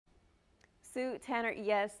Sue, Tanner,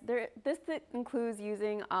 yes, this includes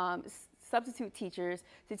using substitute teachers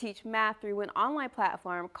to teach math through an online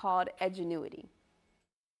platform called Edgenuity.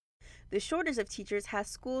 The shortage of teachers has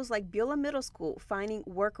schools like Beulah Middle School finding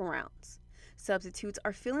workarounds. Substitutes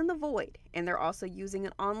are filling the void, and they're also using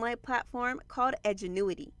an online platform called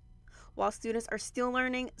Edgenuity. While students are still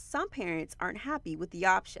learning, some parents aren't happy with the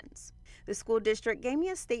options. The school district gave me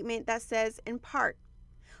a statement that says, in part,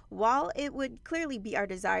 while it would clearly be our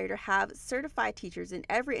desire to have certified teachers in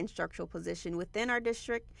every instructional position within our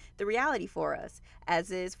district, the reality for us,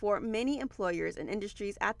 as is for many employers and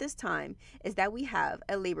industries at this time, is that we have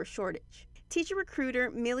a labor shortage. Teacher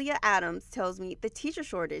recruiter Melia Adams tells me the teacher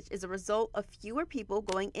shortage is a result of fewer people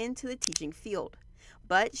going into the teaching field.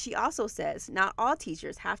 But she also says not all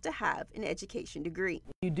teachers have to have an education degree.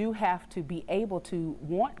 You do have to be able to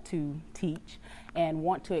want to teach and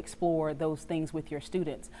want to explore those things with your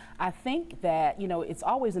students. I think that, it's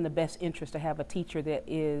always in the best interest to have a teacher that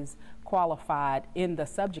is qualified in the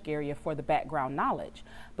subject area for the background knowledge.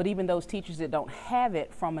 But even those teachers that don't have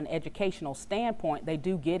it from an educational standpoint, they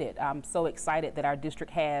do get it. I'm so excited that our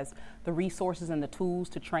district has the resources and the tools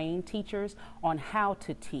to train teachers on how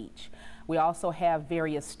to teach. We also have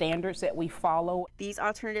various standards that we follow. These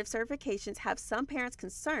alternative certifications have some parents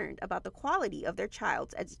concerned about the quality of their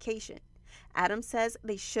child's education. Adams says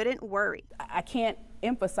they shouldn't worry. I can't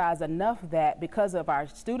emphasize enough that because of our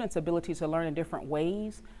students' ability to learn in different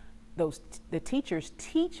ways, the teachers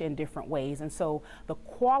teach in different ways, and so the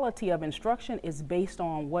quality of instruction is based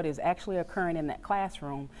on what is actually occurring in that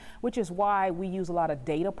classroom, which is why we use a lot of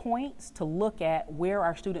data points to look at where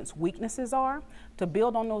our students' weaknesses are, to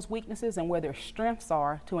build on those weaknesses, and where their strengths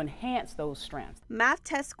are to enhance those strengths. Math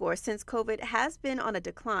test scores since COVID has been on a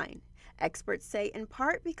decline. Experts say in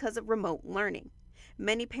part because of remote learning.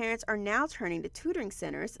 Many parents are now turning to tutoring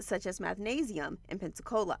centers such as Mathnasium in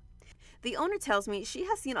Pensacola. The owner tells me she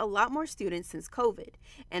has seen a lot more students since COVID,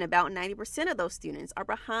 and about 90% of those students are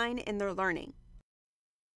behind in their learning.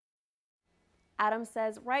 Adams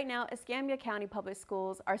says right now Escambia County Public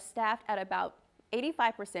Schools are staffed at about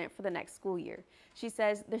 85% for the next school year. She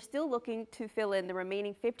says they're still looking to fill in the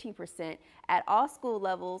remaining 15% at all school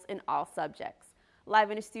levels in all subjects.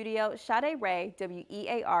 Live in the studio, Sade Ray,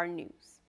 WEAR News.